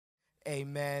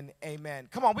Amen. Amen.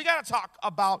 Come on, we got to talk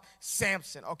about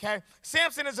Samson, okay?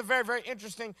 Samson is a very, very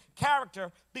interesting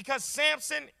character because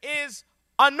Samson is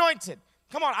anointed.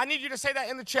 Come on, I need you to say that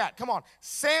in the chat. Come on.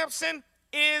 Samson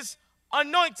is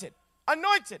anointed.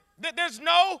 Anointed. There's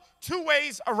no two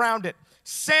ways around it.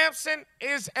 Samson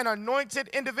is an anointed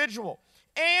individual.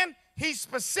 And he's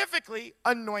specifically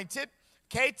anointed,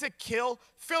 okay, to kill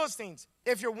Philistines.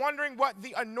 If you're wondering what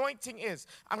the anointing is,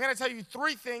 I'm going to tell you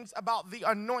three things about the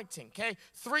anointing, okay?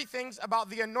 Three things about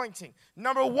the anointing.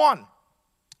 Number one,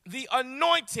 the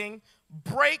anointing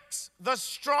breaks the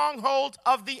stronghold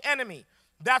of the enemy.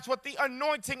 That's what the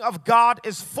anointing of God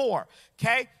is for,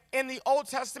 okay? In the Old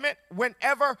Testament,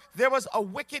 whenever there was a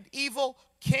wicked, evil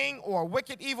king or a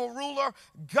wicked, evil ruler,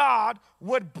 God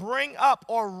would bring up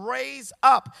or raise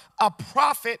up a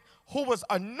prophet who was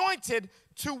anointed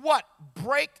to what?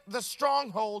 Break the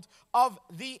stronghold of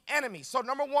the enemy. So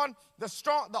number one,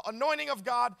 the anointing of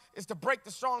God is to break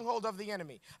the stronghold of the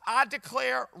enemy. I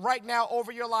declare right now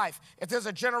over your life, if there's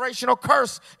a generational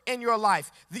curse in your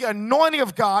life, the anointing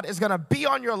of God is going to be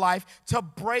on your life to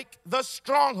break the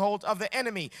stronghold of the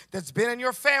enemy that's been in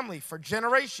your family for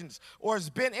generations or has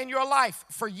been in your life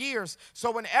for years.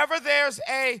 So whenever there's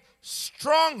a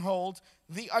stronghold,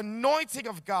 the anointing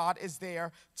of God is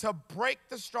there to break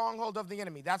the stronghold of the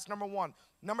enemy. That's number one.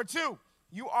 Number two,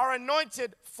 you are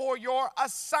anointed for your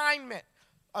assignment.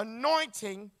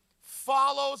 Anointing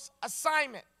follows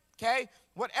assignment, okay?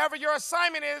 Whatever your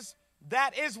assignment is,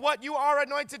 that is what you are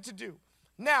anointed to do.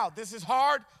 Now, this is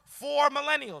hard for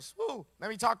millennials. Woo, let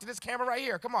me talk to this camera right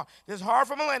here. Come on. This is hard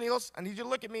for millennials. I need you to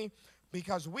look at me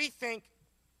because we think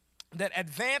that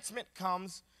advancement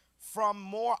comes from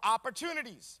more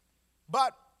opportunities.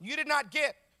 But you did not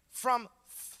get from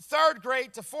third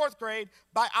grade to fourth grade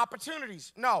by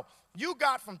opportunities. No, you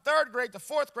got from third grade to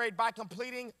fourth grade by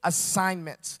completing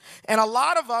assignments. And a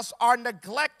lot of us are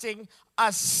neglecting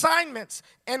assignments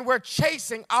and we're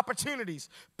chasing opportunities.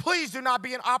 Please do not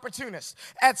be an opportunist.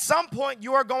 At some point,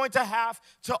 you are going to have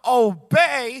to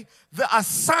obey the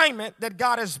assignment that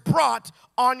God has brought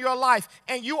on your life.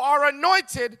 And you are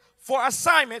anointed for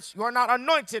assignments. You are not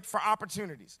anointed for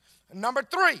opportunities. Number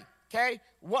three. Okay,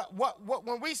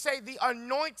 when we say the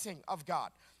anointing of God,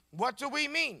 what do we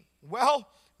mean? Well,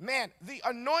 man, the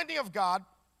anointing of God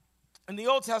in the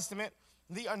Old Testament,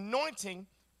 the anointing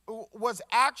was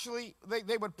actually,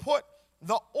 they would put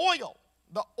the oil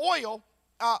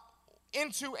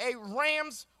into a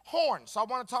ram's horn. So I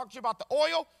want to talk to you about the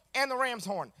oil and the ram's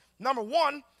horn. Number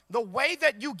one, the way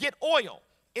that you get oil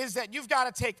is that you've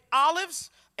got to take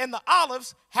olives, and the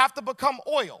olives have to become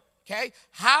oil, okay?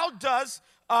 How does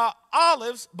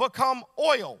olives become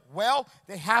oil? Well,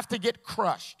 they have to get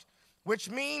crushed, which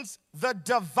means the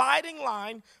dividing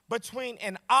line between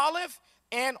an olive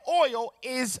and oil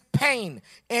is pain.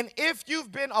 And if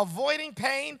you've been avoiding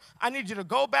pain, I need you to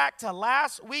go back to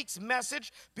last week's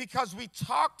message because we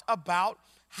talked about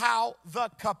how the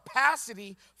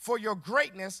capacity for your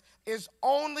greatness is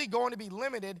only going to be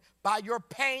limited by your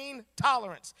pain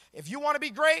tolerance. If you want to be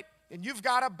great, then you've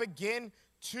got to begin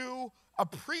to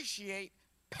appreciate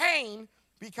pain,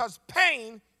 because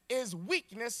pain is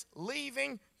weakness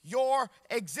leaving your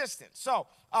existence. So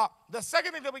the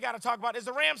second thing that we got to talk about is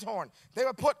the ram's horn. They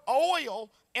would put oil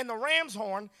in the ram's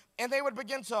horn, and they would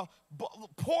begin to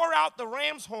pour out the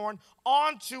ram's horn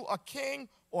onto a king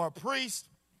or a priest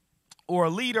or a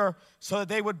leader so that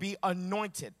they would be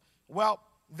anointed. Well,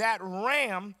 that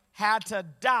ram had to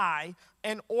die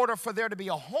in order for there to be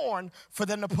a horn for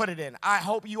them to put it in. I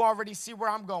hope you already see where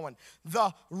I'm going.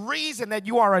 The reason that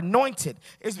you are anointed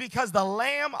is because the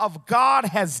Lamb of God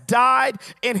has died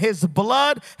and his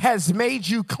blood has made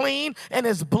you clean and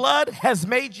his blood has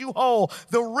made you whole.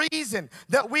 The reason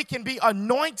that we can be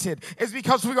anointed is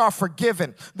because we are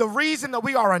forgiven. The reason that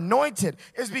we are anointed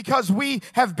is because we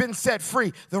have been set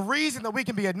free. The reason that we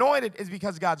can be anointed is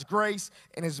because God's grace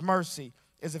and his mercy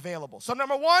is available. So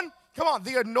number one, come on,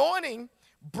 the anointing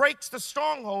breaks the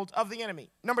stronghold of the enemy.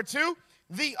 Number two,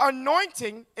 the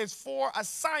anointing is for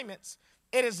assignments.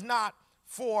 It is not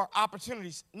for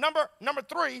opportunities. Number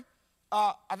three,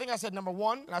 I think I said number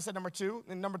one, and I said number two,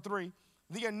 and number three,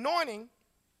 the anointing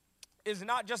is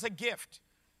not just a gift,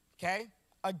 okay?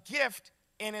 A gift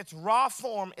in its raw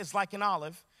form is like an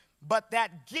olive, but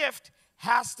that gift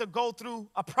has to go through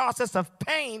a process of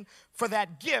pain for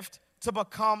that gift to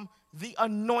become the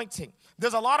anointing.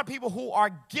 There's a lot of people who are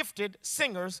gifted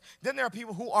singers. Then there are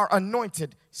people who are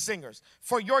anointed singers.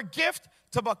 For your gift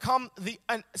to become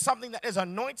something that is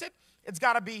anointed, it's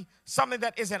got to be something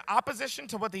that is in opposition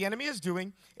to what the enemy is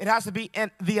doing. It has to be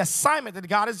the assignment that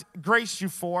God has graced you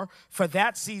for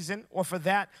that season or for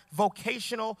that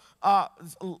vocational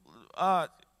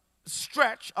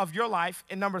stretch of your life.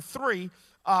 And number three,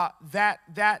 that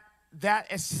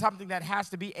is something that has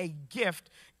to be a gift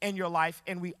in your life,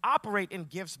 and we operate in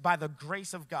gifts by the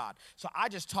grace of God. So I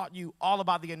just taught you all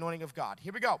about the anointing of God.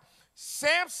 Here we go.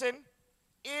 Samson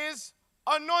is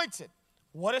anointed.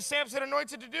 What is Samson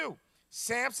anointed to do?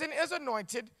 Samson is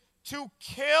anointed to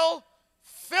kill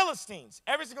Philistines.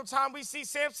 Every single time we see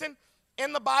Samson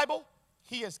in the Bible,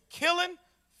 he is killing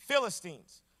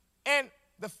Philistines. And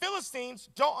the Philistines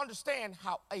don't understand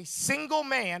how a single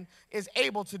man is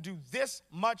able to do this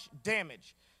much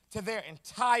damage to their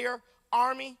entire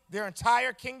army, their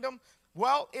entire kingdom.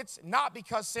 Well, it's not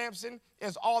because Samson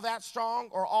is all that strong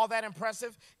or all that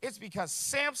impressive. It's because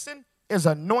Samson is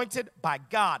anointed by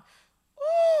God.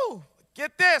 Ooh,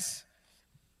 get this.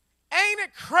 Ain't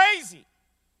it crazy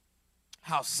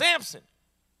how Samson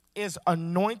is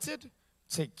anointed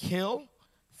to kill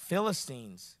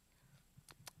Philistines,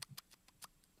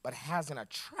 but has an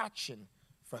attraction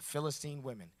for Philistine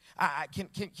women? Can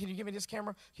you give me this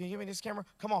camera? Can you give me this camera?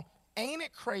 Come on. Ain't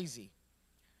it crazy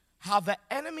how the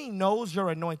enemy knows you're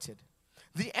anointed?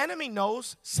 The enemy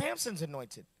knows Samson's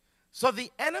anointed. So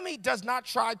the enemy does not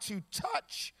try to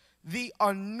touch the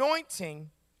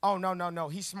anointing. Oh, no.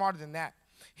 He's smarter than that.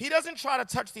 He doesn't try to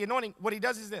touch the anointing. What he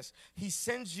does is this. He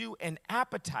sends you an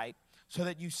appetite so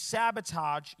that you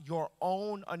sabotage your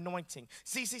own anointing.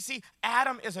 See,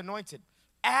 Adam is anointed.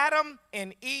 Adam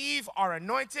and Eve are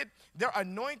anointed. They're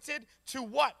anointed to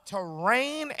what? To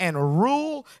reign and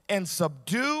rule and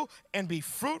subdue and be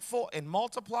fruitful and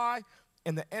multiply.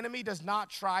 And the enemy does not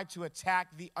try to attack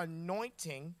the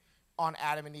anointing on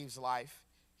Adam and Eve's life.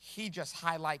 He just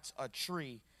highlights a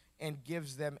tree and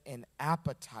gives them an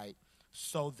appetite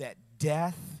so that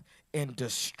death and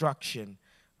destruction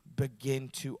begin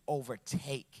to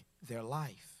overtake their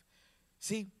life.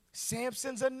 See,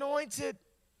 Samson's anointed.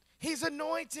 He's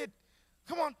anointed.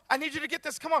 Come on. I need you to get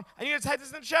this. Come on. I need you to type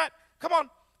this in the chat. Come on.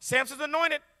 Samson's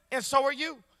anointed, and so are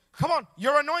you. Come on.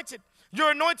 You're anointed.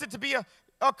 You're anointed to be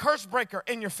a curse breaker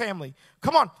in your family.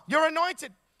 Come on. You're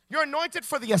anointed. You're anointed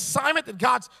for the assignment that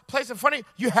God's placed in front of you.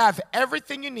 You have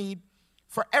everything you need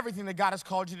for everything that God has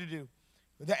called you to do.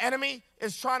 The enemy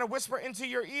is trying to whisper into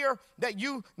your ear that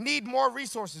you need more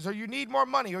resources, or you need more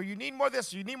money, or you need more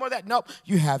this, or you need more that. Nope.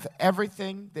 You have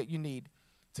everything that you need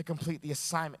to complete the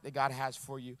assignment that God has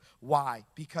for you. Why?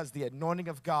 Because the anointing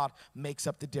of God makes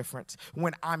up the difference.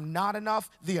 When I'm not enough,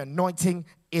 the anointing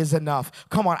is enough.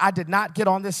 Come on, I did not get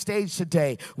on this stage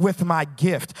today with my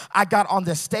gift. I got on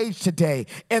this stage today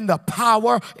in the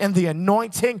power and the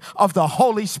anointing of the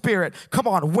Holy Spirit. Come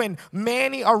on, when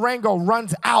Manny Arango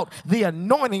runs out, the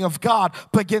anointing of God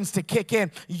begins to kick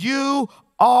in. You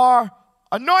are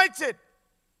anointed.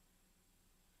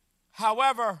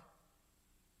 However,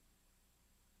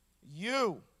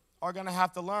 you are going to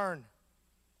have to learn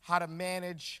how to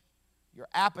manage your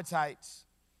appetites,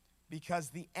 because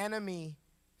the enemy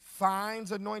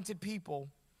finds anointed people,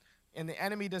 and the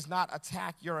enemy does not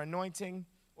attack your anointing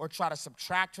or try to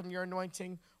subtract from your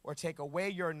anointing or take away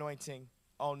your anointing.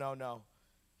 Oh, no.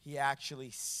 He actually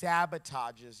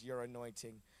sabotages your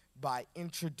anointing by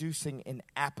introducing an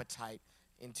appetite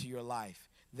into your life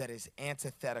that is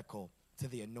antithetical to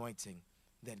the anointing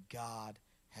that God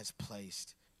has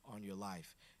placed on your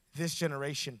life. This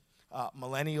generation,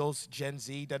 millennials, Gen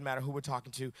Z, doesn't matter who we're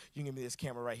talking to, you can give me this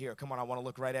camera right here. Come on, I want to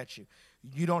look right at you.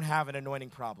 You don't have an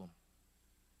anointing problem.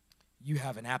 You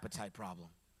have an appetite problem.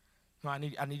 I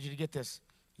need you to get this.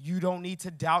 You don't need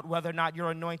to doubt whether or not you're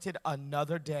anointed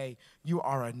another day. You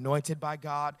are anointed by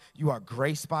God. You are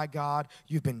graced by God.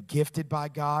 You've been gifted by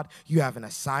God. You have an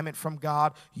assignment from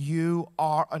God. You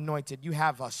are anointed. You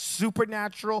have a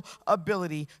supernatural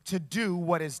ability to do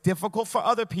what is difficult for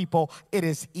other people. It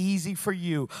is easy for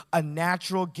you. A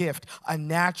natural gift, a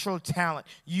natural talent.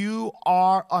 You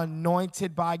are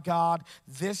anointed by God.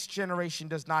 This generation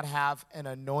does not have an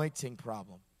anointing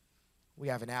problem. We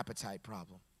have an appetite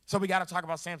problem. So we got to talk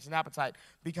about Samson's appetite,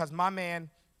 because my man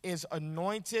is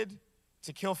anointed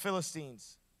to kill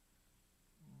Philistines.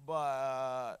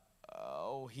 But,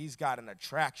 he's got an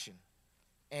attraction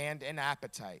and an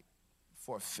appetite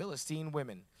for Philistine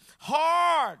women.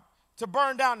 Hard to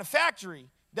burn down the factory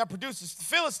that produces the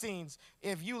Philistines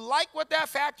if you like what that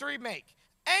factory make.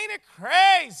 Ain't it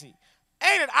crazy?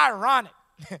 Ain't it ironic?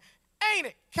 Ain't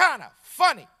it kind of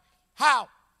funny how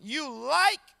you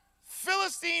like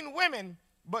Philistine women,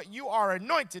 but you are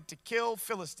anointed to kill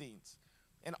Philistines?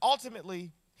 And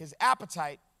ultimately, his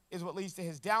appetite is what leads to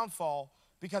his downfall,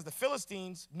 Because the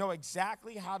Philistines know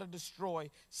exactly how to destroy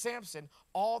Samson.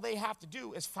 All they have to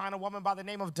do is find a woman by the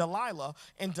name of Delilah,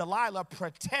 and Delilah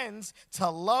pretends to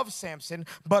love Samson,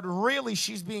 but really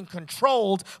she's being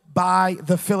controlled by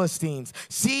the Philistines.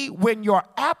 See, when your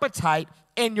appetite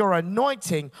and your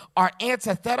anointing are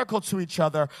antithetical to each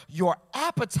other, your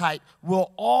appetite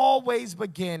will always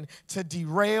begin to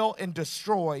derail and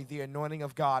destroy the anointing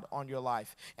of God on your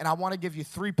life. And I want to give you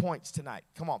 3 points tonight.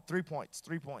 Come on, 3 points,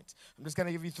 3 points. I'm just going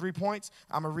to give you 3 points.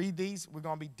 I'm going to read these. We're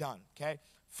going to be done, okay?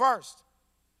 First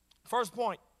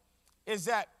point is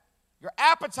that your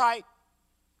appetite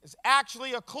is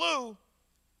actually a clue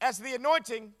as to the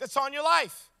anointing that's on your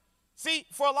life. See,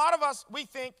 for a lot of us, we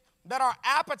think that our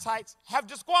appetites have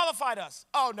disqualified us.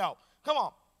 Oh, no. Come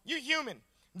on. You're human.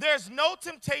 There's no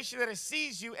temptation that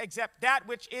seizes you except that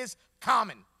which is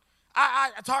common.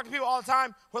 I talk to people all the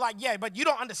time who are like, yeah, but you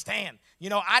don't understand. You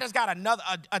know, I just got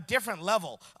a different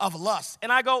level of lust.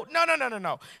 And I go,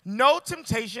 no. No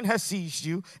temptation has seized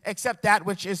you except that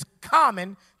which is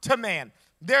common to man.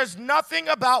 There's nothing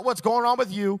about what's going on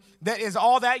with you that is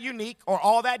all that unique or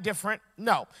all that different.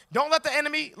 No. Don't let the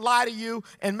enemy lie to you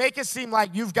and make it seem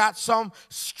like you've got some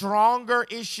stronger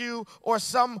issue or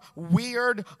some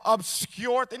weird,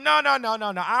 obscure thing. No. I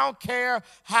don't care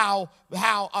how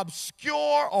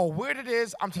obscure or weird it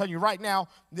is. I'm telling you right now,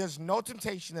 there's no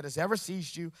temptation that has ever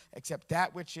seized you except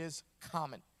that which is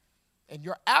common. And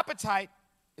your appetite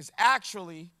is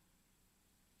actually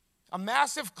a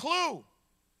massive clue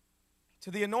to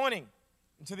the anointing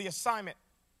and to the assignment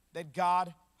that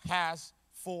God has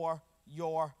for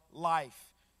your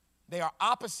life. They are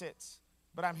opposites,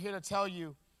 but I'm here to tell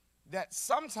you that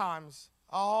sometimes,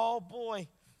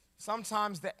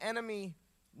 sometimes the enemy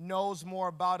knows more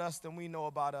about us than we know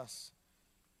about us.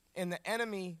 And the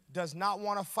enemy does not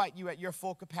want to fight you at your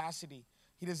full capacity.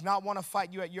 He does not want to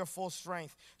fight you at your full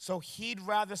strength. So he'd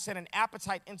rather send an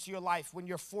appetite into your life when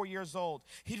you're 4 years old.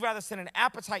 He'd rather send an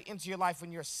appetite into your life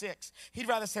when you're 6. He'd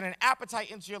rather send an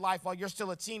appetite into your life while you're still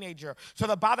a teenager. So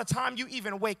that by the time you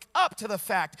even wake up to the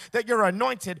fact that you're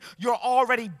anointed, you're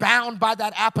already bound by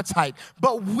that appetite.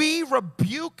 But we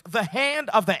rebuke the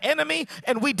hand of the enemy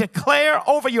and we declare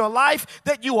over your life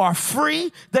that you are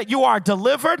free, that you are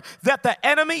delivered, that the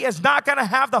enemy is not going to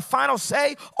have the final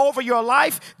say over your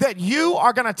life, that you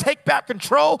are going to take back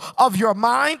control of your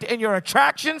mind and your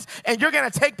attractions, and you're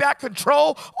going to take back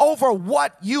control over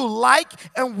what you like,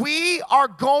 and we are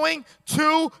going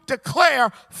to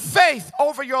declare faith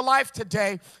over your life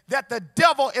today that the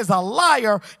devil is a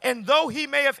liar, and though he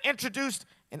may have introduced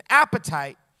an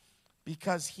appetite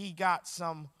because he got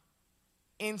some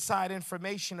inside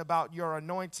information about your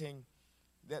anointing,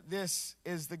 that this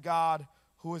is the God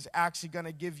who is actually going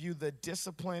to give you the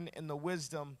discipline and the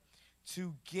wisdom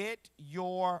to get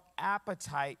your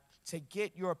appetite, to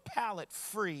get your palate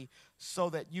free so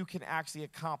that you can actually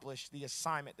accomplish the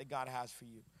assignment that God has for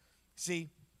you. See,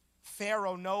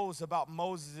 Pharaoh knows about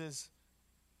Moses'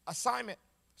 assignment,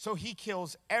 so he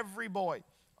kills every boy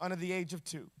under the age of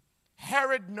 2.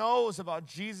 Herod knows about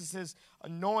Jesus'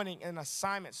 anointing and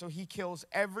assignment, so he kills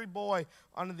every boy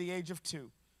under the age of 2.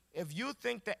 If you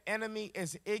think the enemy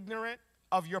is ignorant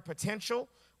of your potential,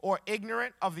 or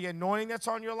ignorant of the anointing that's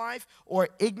on your life, or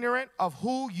ignorant of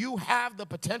who you have the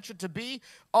potential to be,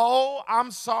 oh,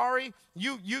 I'm sorry,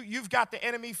 you've got the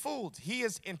enemy fooled. He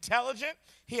is intelligent.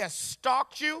 He has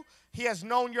stalked you. He has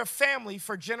known your family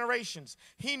for generations.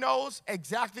 He knows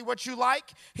exactly what you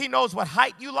like. He knows what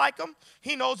height you like them.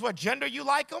 He knows what gender you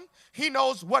like them. He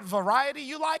knows what variety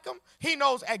you like them. He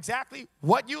knows exactly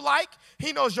what you like.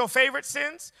 He knows your favorite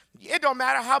sins. It don't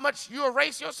matter how much you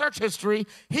erase your search history.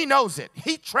 He knows it.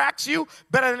 He tracks you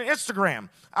better than Instagram.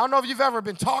 I don't know if you've ever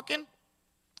been talking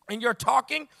and you're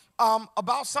talking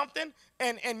about something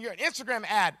and your Instagram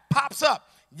ad pops up.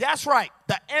 That's right.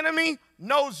 The enemy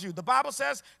knows you. The Bible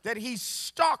says that he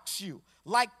stalks you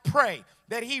like prey,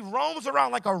 that he roams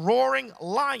around like a roaring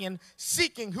lion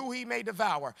seeking who he may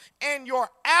devour. And your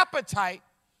appetite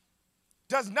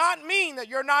does not mean that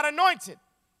you're not anointed.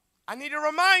 I need to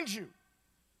remind you,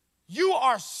 you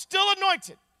are still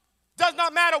anointed. Does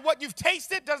not matter what you've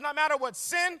tasted, does not matter what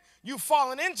sin you've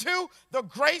fallen into, the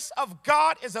grace of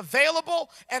God is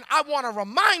available, and I want to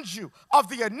remind you of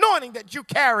the anointing that you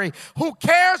carry. Who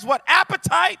cares what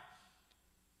appetite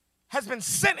has been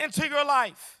sent into your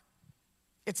life?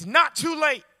 It's not too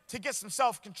late to get some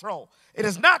self-control. It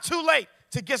is not too late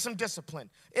to get some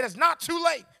discipline. It is not too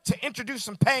late to introduce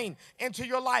some pain into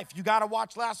your life. You got to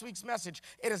watch last week's message.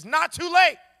 It is not too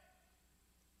late.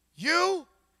 You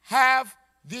have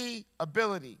the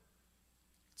ability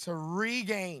to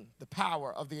regain the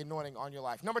power of the anointing on your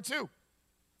life. Number 2,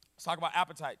 let's talk about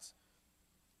appetites.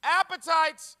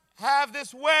 Appetites have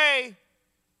this way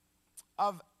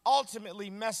of ultimately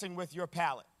messing with your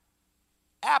palate.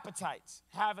 Appetites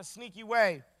have a sneaky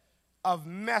way of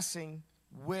messing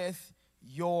with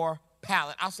your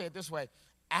palate. I'll say it this way.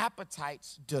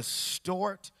 Appetites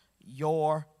distort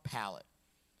your palate.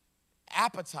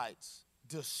 Appetites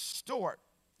distort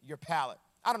your palate.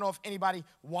 I don't know if anybody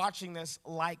watching this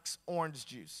likes orange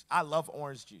juice. I love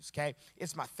orange juice, okay?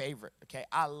 It's my favorite, okay?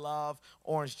 I love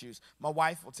orange juice. My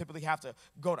wife will typically have to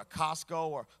go to Costco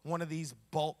or one of these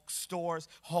bulk stores,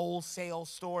 wholesale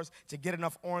stores, to get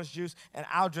enough orange juice, and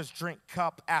I'll just drink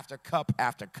cup after cup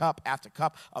after cup after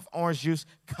cup of orange juice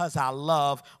because I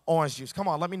love orange juice. Come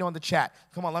on, let me know in the chat.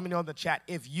 Come on, let me know in the chat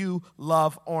if you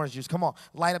love orange juice. Come on,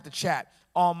 light up the chat.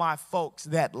 All my folks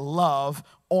that love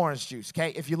orange juice,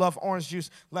 okay? If you love orange juice,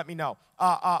 let me know.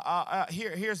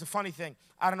 Here's the funny thing.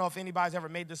 I don't know if anybody's ever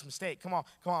made this mistake. Come on,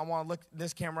 I want to look at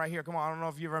this camera right here. Come on, I don't know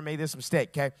if you ever made this mistake,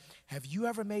 okay? Have you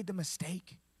ever made the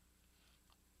mistake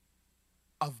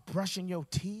of brushing your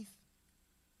teeth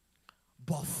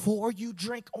before you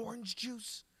drink orange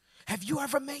juice? Have you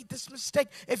ever made this mistake?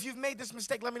 If you've made this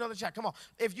mistake, let me know in the chat. Come on.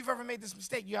 If you've ever made this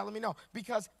mistake, you gotta let me know.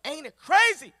 Because ain't it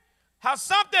crazy how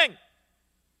something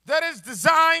that is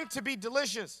designed to be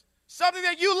delicious, something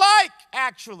that you like,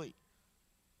 actually,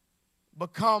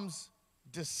 becomes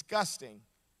disgusting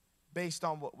based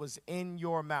on what was in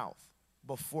your mouth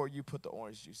before you put the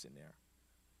orange juice in there.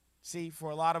 See, for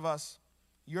a lot of us,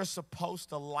 you're supposed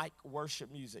to like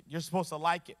worship music. You're supposed to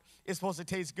like it. It's supposed to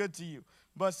taste good to you.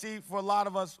 But see, for a lot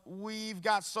of us, we've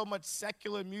got so much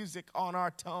secular music on our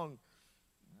tongue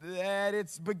that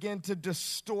it's begin to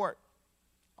distort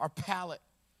our palate.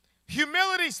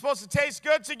 Humility is supposed to taste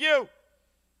good to you,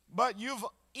 but you've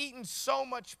eaten so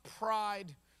much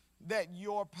pride that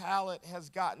your palate has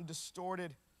gotten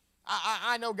distorted.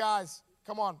 I know guys,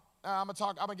 come on, I'm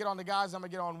gonna get on the guys, I'm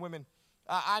gonna get on women.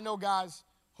 I know guys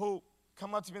who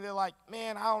come up to me, they're like,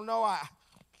 man, I don't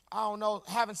know,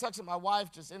 having sex with my wife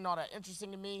just isn't all that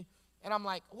interesting to me. And I'm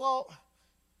like, well,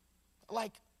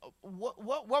 like,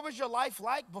 what was your life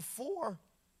like before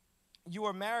you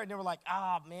were married? And they were like,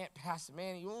 man, Pastor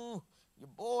Manny, ooh, your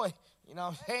boy, you know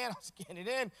what I'm saying? I was getting it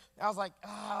in. And I was like,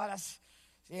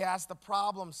 that's the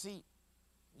problem. See,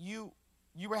 you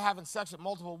were having sex with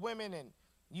multiple women, and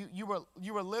you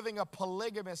were living a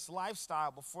polygamous lifestyle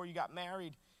before you got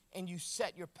married, and you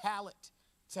set your palate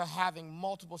to having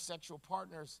multiple sexual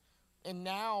partners. And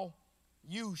now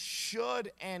you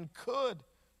should and could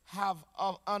have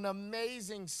an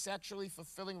amazing sexually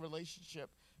fulfilling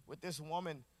relationship with this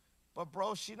woman. But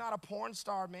bro, she's not a porn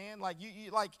star, man. Like you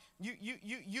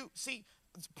see,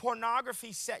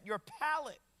 pornography set your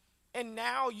palate. And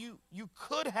now you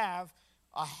could have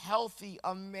a healthy,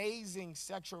 amazing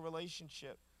sexual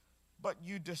relationship, but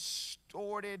you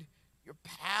distorted your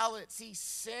palate. See,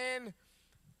 sin,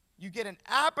 you get an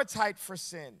appetite for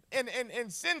sin.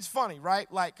 And sin's funny, right?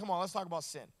 Like, come on, let's talk about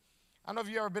sin. I don't know if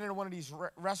you've ever been in one of these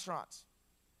restaurants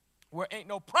where ain't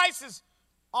no prices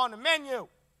on the menu.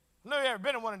 I know you've ever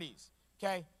been in one of these,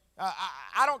 okay?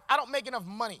 I don't make enough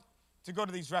money to go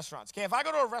to these restaurants, okay? If I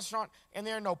go to a restaurant and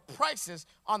there are no prices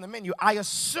on the menu, I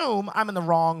assume I'm in the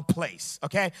wrong place,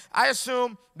 okay? I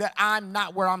assume that I'm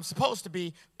not where I'm supposed to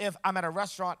be if I'm at a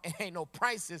restaurant and ain't no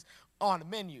prices on the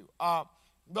menu.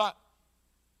 But,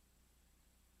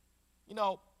 you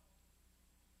know,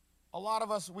 a lot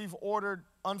of us, we've ordered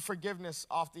unforgiveness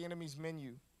off the enemy's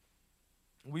menu.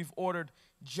 We've ordered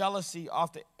jealousy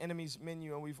off the enemy's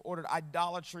menu, and we've ordered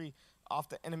idolatry off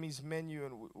the enemy's menu,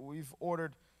 and we've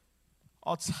ordered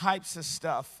all types of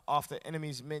stuff off the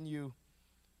enemy's menu.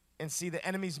 And see, the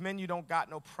enemy's menu don't got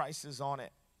no prices on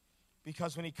it,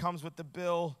 because when he comes with the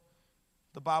bill,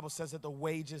 the Bible says that the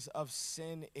wages of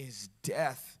sin is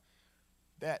death.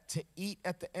 That to eat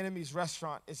at the enemy's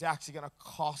restaurant is actually going to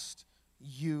cost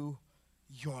you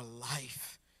your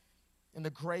life. And the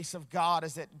grace of God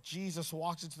is that Jesus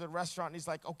walks into the restaurant and he's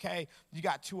like, okay, you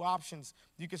got two options.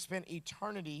 You can spend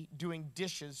eternity doing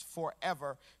dishes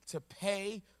forever to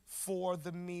pay for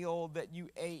the meal that you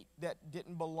ate that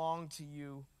didn't belong to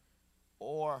you,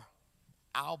 or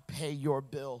I'll pay your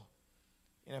bill.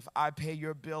 And if I pay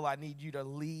your bill, I need you to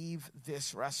leave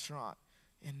this restaurant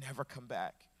and never come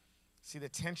back. See, the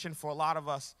tension for a lot of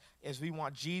us is we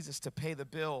want Jesus to pay the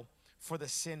bill for the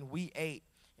sin we ate,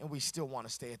 and we still want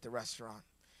to stay at the restaurant.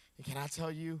 And can I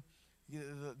tell you,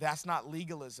 that's not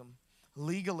legalism.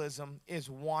 Legalism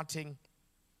is wanting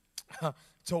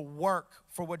to work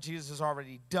for what Jesus has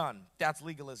already done. That's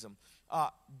legalism.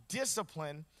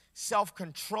 Discipline,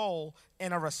 self-control,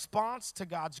 and a response to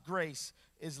God's grace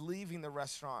is leaving the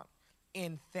restaurant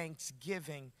in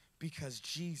thanksgiving because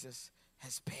Jesus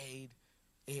has paid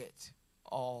it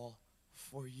all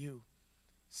for you.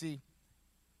 See,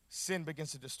 sin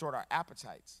begins to distort our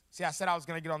appetites. See, I said I was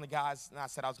going to get on the guys, and I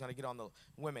said I was going to get on the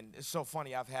women. It's so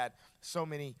funny. I've had so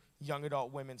many young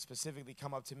adult women specifically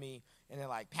come up to me, and they're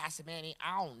like, Pastor Manny,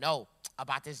 I don't know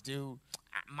about this dude.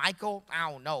 Michael,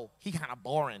 I don't know. He kind of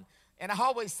boring. And I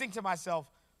always think to myself,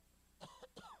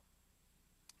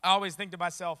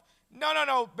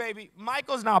 no, baby.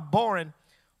 Michael's not boring.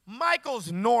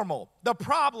 Michael's normal. The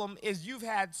problem is you've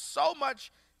had so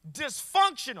much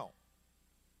dysfunctional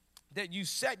that you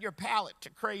set your palate to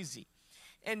crazy.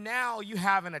 And now you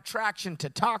have an attraction to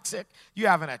toxic. You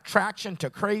have an attraction to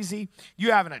crazy.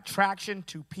 You have an attraction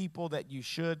to people that you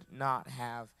should not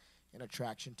have an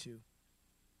attraction to.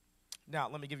 Now,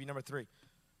 let me give you number 3.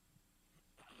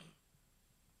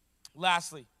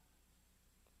 Lastly,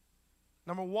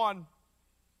 number 1,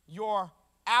 your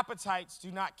appetites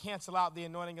do not cancel out the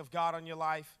anointing of God on your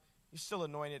life. You're still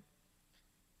anointed.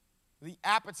 The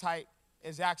appetite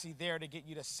is actually there to get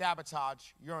you to sabotage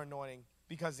your anointing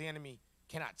because the enemy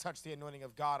cannot touch the anointing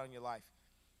of God on your life.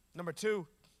 Number 2,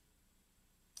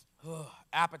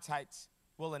 appetites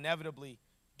will inevitably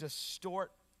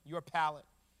distort your palate.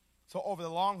 So over the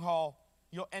long haul,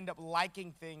 you'll end up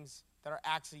liking things that are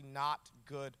actually not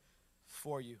good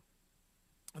for you.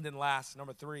 And then last,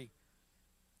 number 3,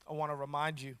 I want to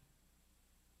remind you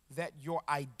that your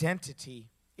identity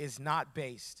is not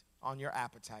based on your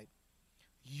appetite.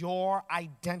 Your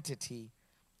identity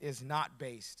is not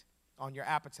based on your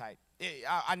appetite.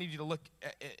 I need you to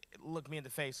look me in the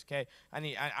face, okay?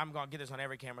 I'm going to get this on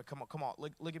every camera. Come on.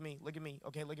 Look at me,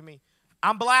 okay? Look at me.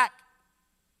 I'm black.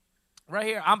 Right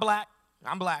here, I'm black,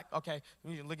 okay?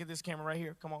 You need to look at this camera right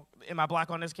here. Come on. Am I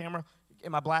black on this camera?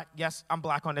 Am I black? Yes, I'm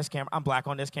black on this camera. I'm black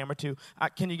on this camera too.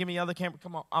 Can you give me the other camera?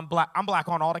 Come on. I'm black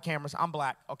on all the cameras. I'm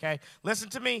black, okay? Listen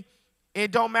to me.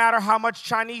 It don't matter how much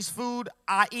Chinese food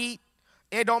I eat.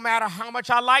 It don't matter how much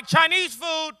I like Chinese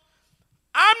food.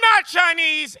 I'm not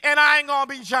Chinese, and I ain't going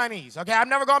to be Chinese, okay? I'm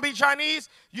never going to be Chinese.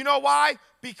 You know why?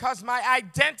 Because my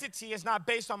identity is not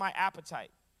based on my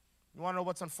appetite. You want to know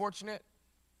what's unfortunate?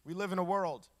 We live in a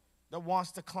world that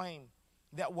wants to claim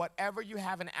that whatever you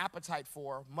have an appetite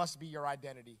for must be your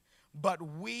identity. But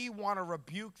we want to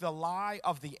rebuke the lie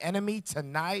of the enemy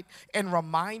tonight and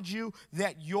remind you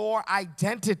that your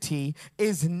identity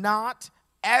is not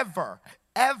ever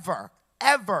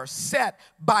set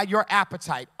by your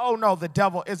appetite. Oh no, the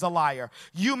devil is a liar.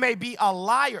 You may be a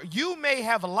liar. You may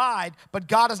have lied, but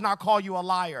God does not call you a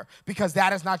liar because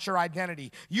that is not your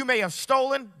identity. You may have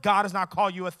stolen. God does not call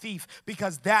you a thief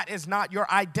because that is not your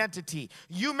identity.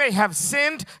 You may have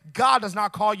sinned. God does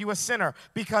not call you a sinner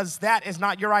because that is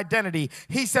not your identity.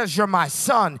 He says you're my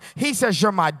son. He says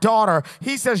you're my daughter.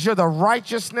 He says you're the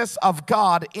righteousness of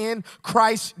God in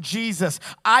Christ Jesus.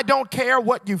 I don't care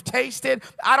what you've tasted.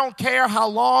 I don't care how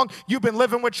long you've been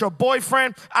living with your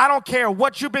boyfriend. I don't care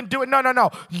what you've been doing. No.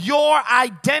 Your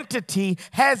identity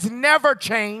has never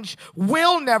changed,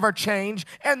 will never change.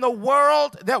 And the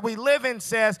world that we live in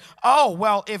says, oh,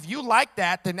 well, if you like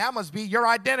that, then that must be your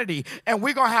identity. And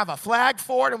we're going to have a flag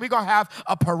for it, and we're going to have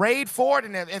a parade for it.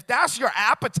 And if that's your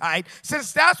appetite,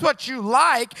 since that's what you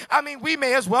like, we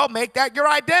may as well make that your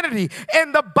identity.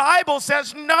 And the Bible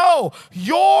says, no,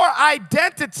 your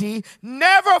identity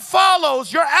never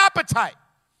follows your appetite.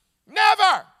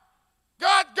 Never.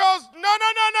 God goes,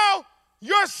 no.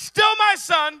 You're still my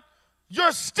son.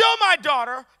 You're still my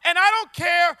daughter. And I don't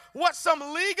care what some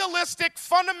legalistic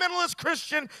fundamentalist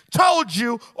Christian told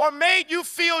you or made you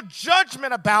feel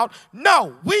judgment about.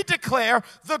 No, we declare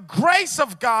the grace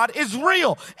of God is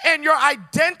real. And your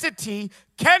identity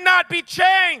cannot be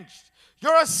changed.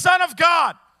 You're a son of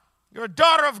God. You're a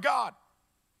daughter of God.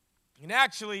 And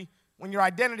actually, when your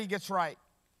identity gets right,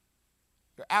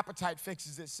 your appetite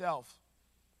fixes itself.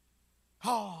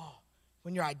 Oh,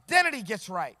 when your identity gets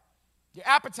right, your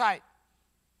appetite,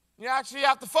 you actually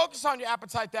have to focus on your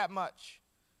appetite that much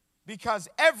because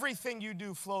everything you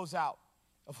do flows out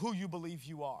of who you believe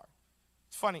you are.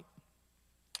 It's funny.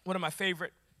 One of my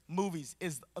favorite movies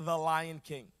is The Lion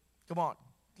King. Come on,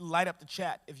 light up the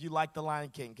chat if you like The Lion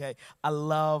King, okay? I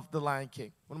love The Lion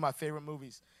King. One of my favorite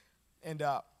movies. And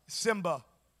Simba,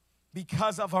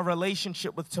 because of a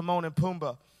relationship with Timon and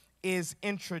Pumbaa, is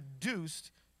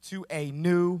introduced to a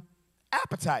new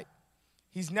appetite.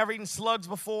 He's never eaten slugs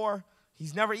before.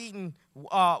 He's never eaten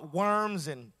worms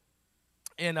and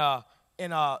he's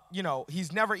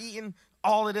never eaten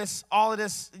all of this,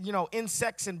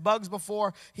 insects and bugs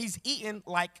before. He's eaten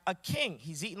like a king.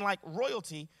 He's eaten like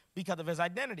royalty because of his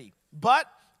identity. But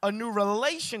a new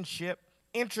relationship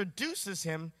introduces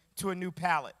him to a new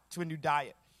palate, to a new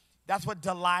diet. That's what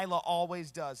Delilah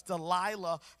always does.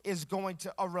 Delilah is going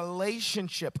to a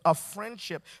relationship, a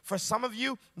friendship. For some of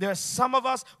you, there's some of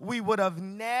us, we would have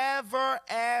never,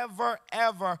 ever,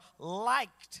 ever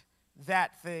liked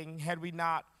that thing had we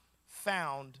not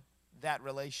found that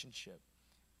relationship.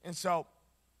 And so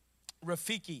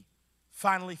Rafiki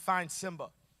finally finds Simba.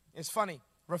 It's funny.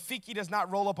 Rafiki does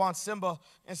not roll up on Simba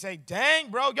and say, dang,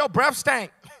 bro, your breath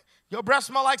stank. Your breath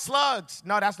smell like slugs.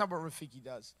 No, that's not what Rafiki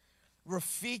does.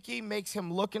 Rafiki makes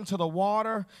him look into the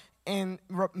water and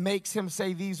makes him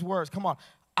say these words. Come on.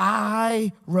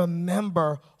 I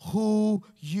remember who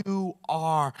you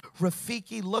are.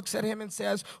 Rafiki looks at him and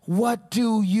says, what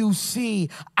do you see?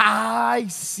 I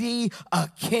see a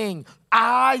king.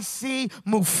 I see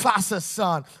Mufasa's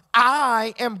son.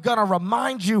 I am going to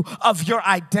remind you of your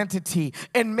identity.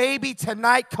 And maybe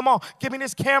tonight, come on, give me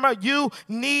this camera. You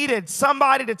needed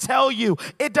somebody to tell you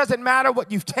it doesn't matter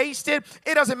what you've tasted.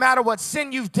 It doesn't matter what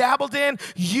sin you've dabbled in.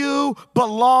 You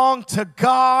belong to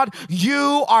God.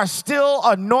 You are still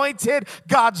anointed.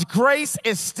 God's grace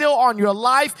is still on your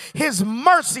life. His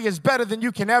mercy is better than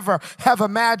you can ever have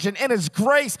imagined. And His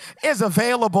grace is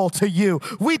available to you.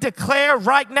 We declare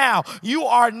right now, you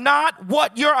are not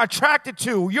what you're attracted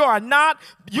to. You are not,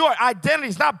 your identity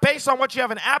is not based on what you have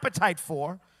an appetite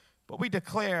for, but we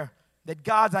declare that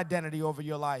God's identity over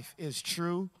your life is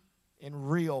true and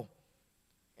real.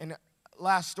 And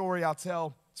last story I'll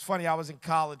tell, it's funny, I was in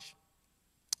college,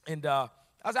 and I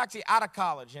was actually out of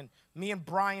college, and me and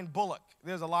Brian Bullock,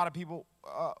 there's a lot of people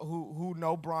who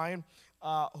know Brian,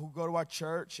 who go to our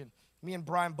church, and me and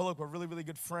Brian Bullock were really, really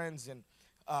good friends, and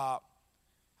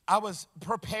I was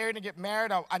prepared to get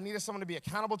married. I needed someone to be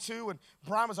accountable to, and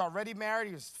Brian was already married.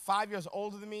 He was 5 years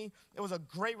older than me. It was a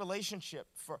great relationship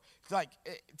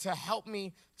to help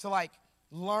me to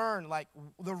learn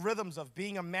the rhythms of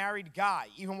being a married guy,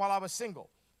 even while I was single.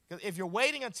 Because if you're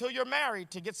waiting until you're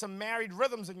married to get some married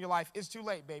rhythms in your life, it's too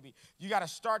late, baby. You got to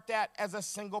start that as a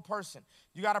single person.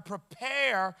 You got to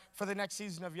prepare for the next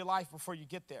season of your life before you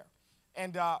get there.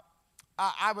 And I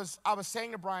was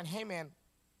saying to Brian, hey, man,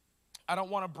 I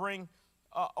don't want to bring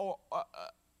a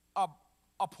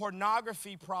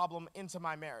pornography problem into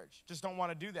my marriage. Just don't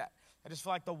want to do that. I just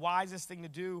feel like the wisest thing to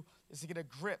do is to get a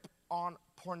grip on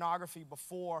pornography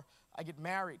before I get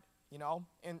married, you know?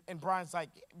 And Brian's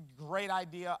like, great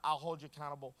idea. I'll hold you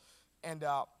accountable. And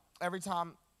every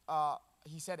time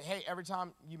he said, hey, every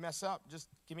time you mess up, just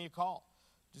give me a call.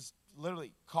 Just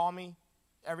literally call me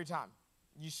every time.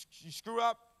 You screw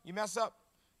up, you mess up,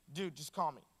 dude, just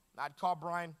call me. I'd call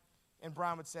Brian. And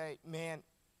Brian would say, man,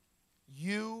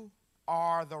 you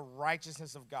are the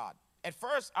righteousness of God. At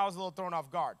first, I was a little thrown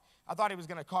off guard. I thought he was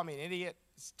going to call me an idiot,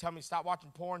 tell me stop watching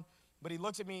porn. But he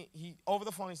looks at me, over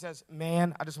the phone, he says,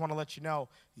 man, I just want to let you know,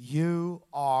 you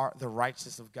are the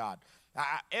righteousness of God.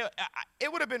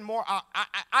 It would have been more,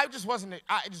 I just was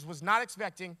not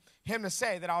expecting him to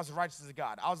say that I was the righteousness of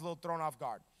God. I was a little thrown off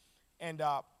guard. And,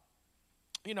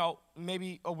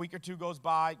 maybe a week or two goes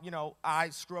by, I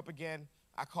screw up again.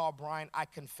 I call Brian, I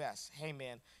confess. Hey,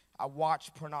 man, I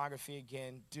watched pornography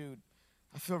again. Dude,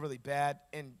 I feel really bad.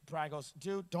 And Brian goes,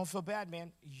 dude, don't feel bad,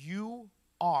 man. You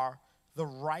are the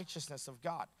righteousness of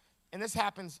God. And this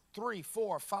happens 3,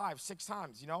 4, 5, 6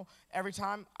 times, Every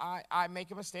time I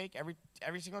make a mistake,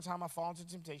 every single time I fall into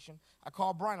temptation, I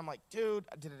call Brian. I'm like, dude,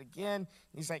 I did it again.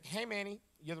 And he's like, hey, Manny,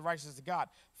 you're the righteousness of God.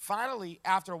 Finally,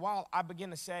 after a while, I begin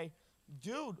to say,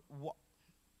 dude,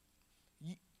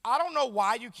 I don't know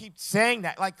why you keep saying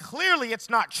that. Clearly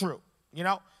it's not true,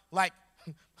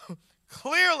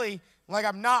 clearly,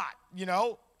 I'm not,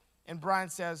 And Brian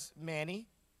says, Manny,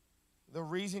 the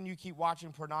reason you keep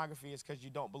watching pornography is because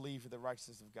you don't believe in the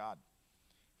righteousness of God.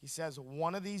 He says,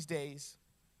 one of these days,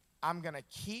 I'm going to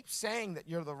keep saying that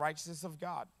you're the righteousness of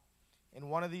God.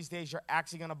 And one of these days, you're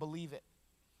actually going to believe it.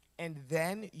 And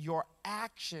then your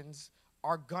actions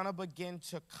are going to begin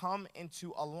to come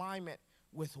into alignment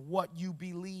with what you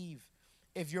believe.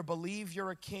 If you believe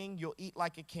you're a king, you'll eat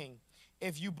like a king.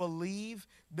 If you believe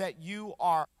that you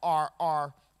are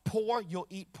poor, you'll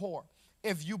eat poor.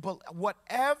 If you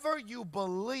whatever you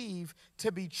believe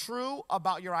to be true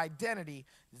about your identity,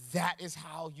 that is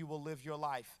how you will live your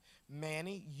life.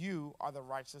 Manny, you are the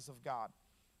righteousness of God.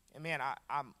 And man,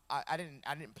 I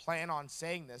didn't plan on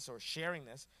saying this or sharing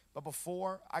this, but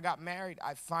before I got married,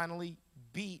 I finally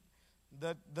beat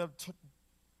the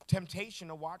temptation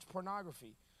to watch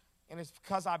pornography. And it's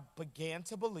because I began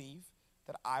to believe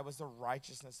that I was the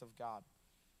righteousness of God.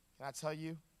 Can I tell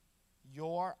you,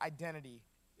 your identity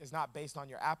is not based on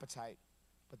your appetite,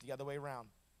 but the other way around.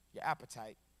 Your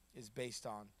appetite is based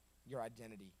on your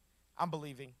identity. I'm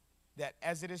believing that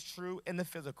as it is true in the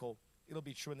physical, it'll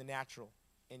be true in the natural.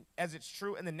 And as it's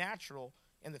true in the natural,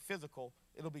 in the physical,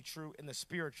 it'll be true in the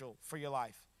spiritual for your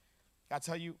life. I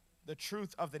tell you, the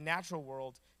truth of the natural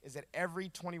world is that every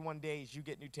 21 days you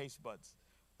get new taste buds.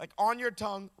 Like on your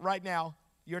tongue right now,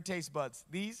 your taste buds.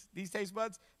 These taste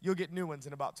buds, you'll get new ones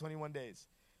in about 21 days.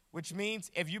 Which means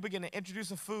if you begin to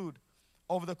introduce a food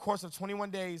over the course of 21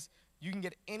 days, you can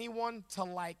get anyone to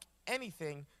like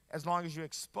anything as long as you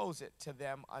expose it to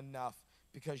them enough,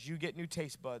 because you get new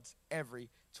taste buds every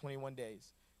 21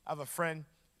 days. I have a friend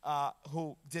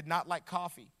who did not like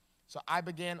coffee. So I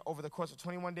began over the course of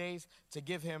 21 days to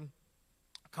give him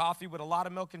coffee with a lot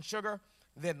of milk and sugar.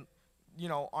 Then,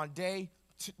 on day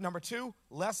number 2,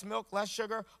 less milk, less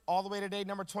sugar, all the way to day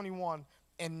number 21.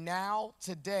 And now,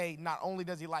 today, not only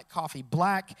does he like coffee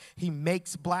black, he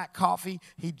makes black coffee.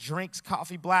 He drinks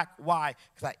coffee black. Why?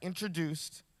 Because I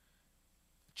introduced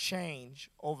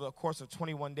change over the course of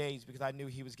 21 days because I knew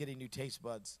he was getting new taste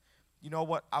buds. You know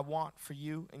what I want for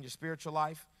you in your spiritual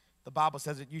life? The Bible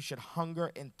says that you should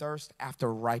hunger and thirst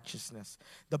after righteousness.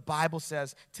 The Bible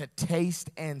says to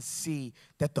taste and see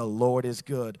that the Lord is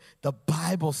good. The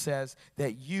Bible says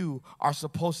that you are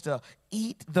supposed to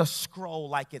eat the scroll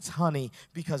like it's honey,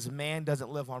 because man doesn't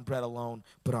live on bread alone,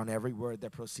 but on every word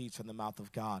that proceeds from the mouth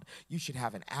of God. You should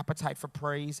have an appetite for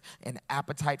praise, an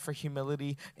appetite for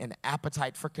humility, an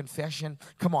appetite for confession.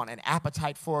 Come on, an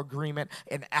appetite for agreement,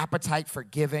 an appetite for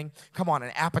giving. Come on,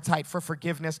 an appetite for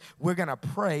forgiveness. We're going to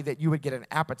pray that you would get an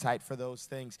appetite for those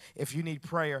things. If you need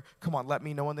prayer, come on, let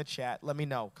me know in the chat. Let me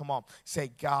know. Come on, say,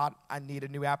 God, I need a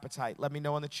new appetite. Let me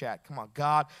know in the chat. Come on,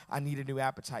 God, I need a new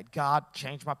appetite. God,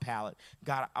 change my palate.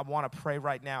 God, I want to pray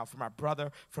right now for my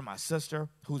brother, for my sister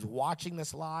who's watching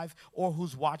this live or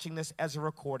who's watching this as a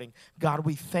recording. God,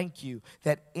 we thank you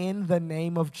that in the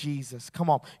name of Jesus, come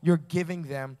on, you're giving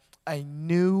them a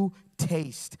new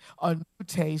taste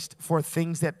for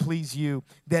things that please you,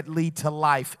 that lead to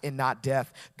life and not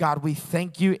death. God, we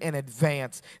thank you in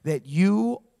advance that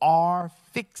you are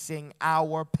fixing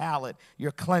our palate.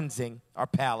 You're cleansing our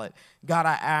palate. God,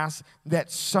 I ask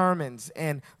that sermons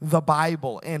and the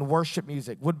Bible and worship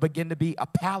music would begin to be a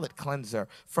palate cleanser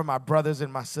for my brothers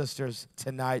and my sisters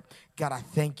tonight. God, I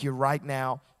thank you right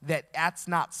now that that's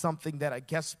not something that a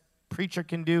guest preacher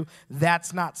can do.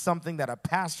 That's not something that a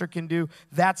pastor can do.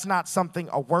 That's not something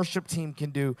a worship team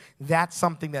can do. That's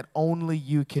something that only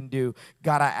you can do.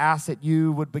 God, I ask that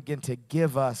you would begin to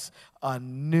give us a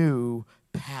new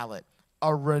palate,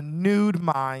 a renewed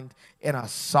mind, and a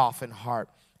softened heart.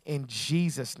 In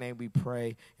Jesus' name we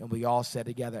pray, and we all said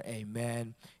together,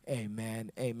 amen,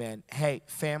 amen, amen. Hey,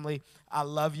 family, I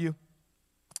love you.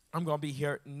 I'm going to be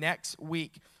here next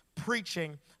week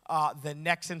preaching the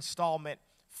next installment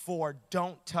for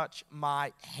Don't Touch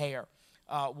My Hair.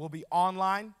 We'll be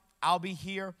online. I'll be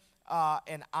here,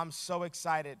 and I'm so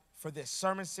excited for this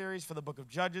sermon series, for the book of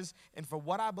Judges, and for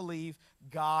what I believe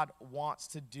God wants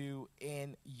to do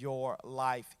in your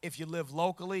life. If you live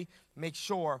locally, make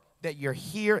sure that you're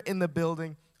here in the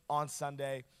building on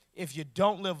Sunday. If you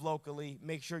don't live locally,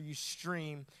 make sure you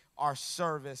stream our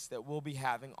service that we'll be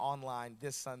having online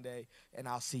this Sunday, and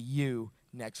I'll see you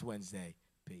next Wednesday.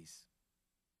 Peace.